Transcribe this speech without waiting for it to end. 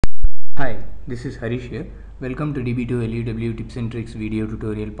Hi, this is Harish here. Welcome to DB2 LUW Tips and Tricks video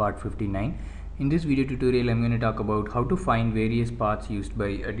tutorial part 59. In this video tutorial, I'm going to talk about how to find various paths used by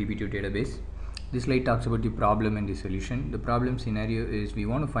a DB2 database. This slide talks about the problem and the solution. The problem scenario is we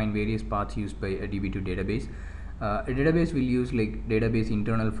want to find various paths used by a DB2 database. A database will use like database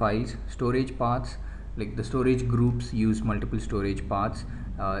internal files, storage paths, like the storage groups use multiple storage paths.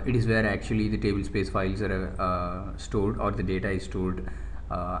 It is where actually the table space files are stored or the data is stored.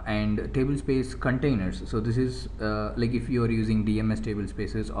 And table space containers. So this is like if you are using DMS table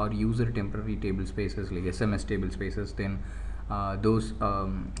spaces or user temporary table spaces like SMS table spaces, then those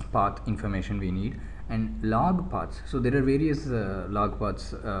path information we need. And log paths, so there are various log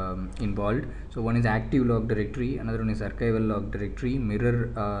paths involved. So one is active log directory, another one is archival log directory,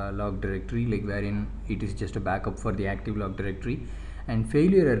 mirror log directory, like wherein it is just a backup for the active log directory, and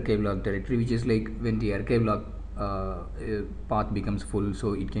failure archive log directory, which is like when the archive log path becomes full,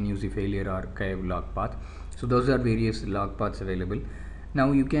 so it can use the failure archive log path. So those are various log paths available.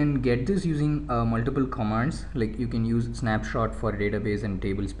 Now you can get this using multiple commands, like you can use snapshot for database and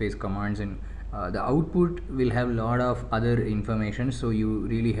table space commands, and the output will have a lot of other information, so you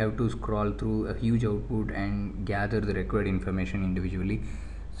really have to scroll through a huge output and gather the required information individually.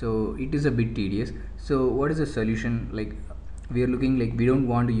 So it is a bit tedious. So what is the solution? Like we are looking like we don't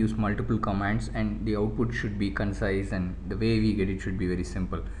want to use multiple commands, and the output should be concise, and the way we get it should be very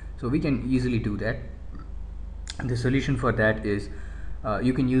simple. So we can easily do that. The solution for that is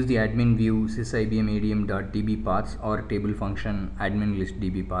you can use the admin view SYSIBMADM.DBPATHS or table function admin list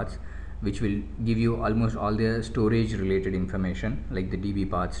DBPaths, which will give you almost all the storage related information like the DB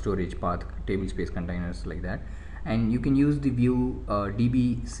path, storage path, table space containers, like that. And you can use the view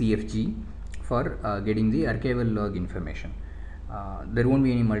DBCFG for getting the archival log information. There won't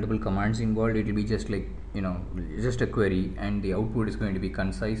be any multiple commands involved. It will be just like, just a query, and the output is going to be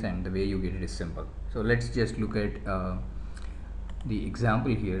concise, and the way you get it is simple. So let's just look at the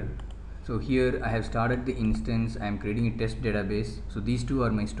example here. So here I have started the instance. I am creating a test database. So these two are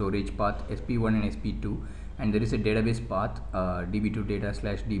my storage path, sp1 and sp2, and there is a database path db2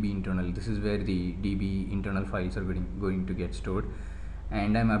 data/db internal. This is where the db internal files are going to get stored.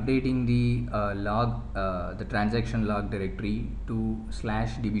 And I'm updating the log, the transaction log directory to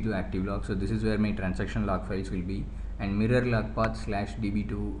 /db2 active log. So this is where my transaction log files will be, and mirror log path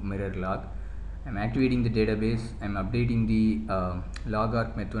 /db2 mirror log. I'm activating the database. I'm updating the log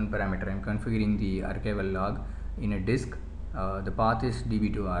arc method parameter. I'm configuring the archival log in a disk. The path is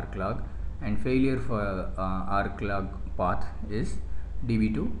db2 arc log, and failure for arc log path is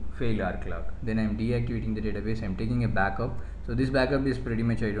db2 fail arc log. Then I'm deactivating the database. I'm taking a backup. So this backup is pretty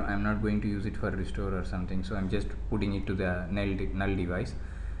much I'm not going to use it for restore or something, so I'm just putting it to the null device.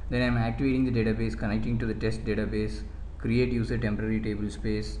 Then I'm activating the database, connecting to the test database, create user temporary table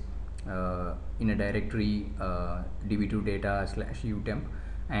space in a directory db2 data/utemp,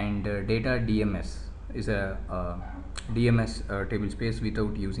 and data DMS is a DMS table space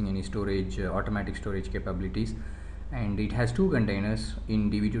without using any storage automatic storage capabilities, and it has two containers in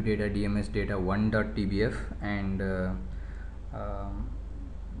db2 data DMS data1.tbf and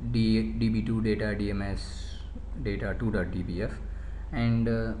db2 data DMS data2.tbf, and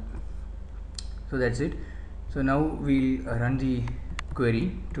so that's it. So now we'll run the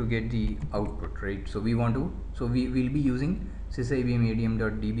query to get the output, right? So we will be using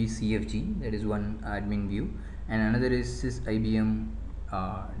SYSIBMADM.DBCFG, that is one admin view, and another is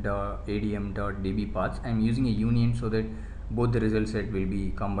SYSIBM.ADM.DBPaths. I'm using a union so that both the result set will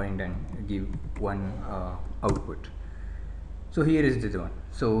be combined and give one output. So here is the one.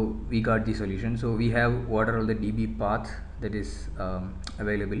 So we got the solution. So we have what are all the DB path that is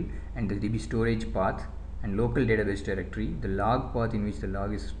available, and the DB storage path, and local database directory, the log path in which the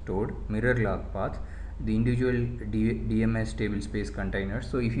log is stored, mirror log path, the individual DMS table space containers.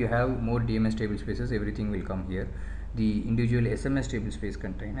 So if you have more DMS table spaces, everything will come here. The individual SMS table space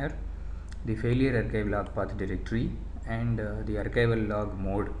container, the failure archive log path directory, and the archival log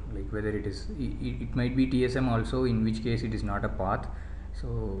mode, like whether it is it might be TSM also, in which case it is not a path,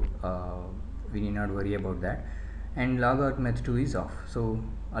 so we need not worry about that. And log arc method 2 is off. So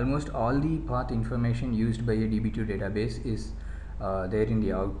almost all the path information used by a db2 database is there in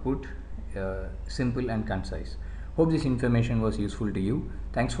the output, simple and concise. Hope this information was useful to you.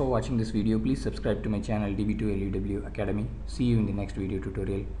 Thanks for watching this video. Please subscribe to my channel DB2 LUW Academy. See you in the next video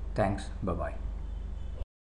tutorial. Thanks. Bye bye.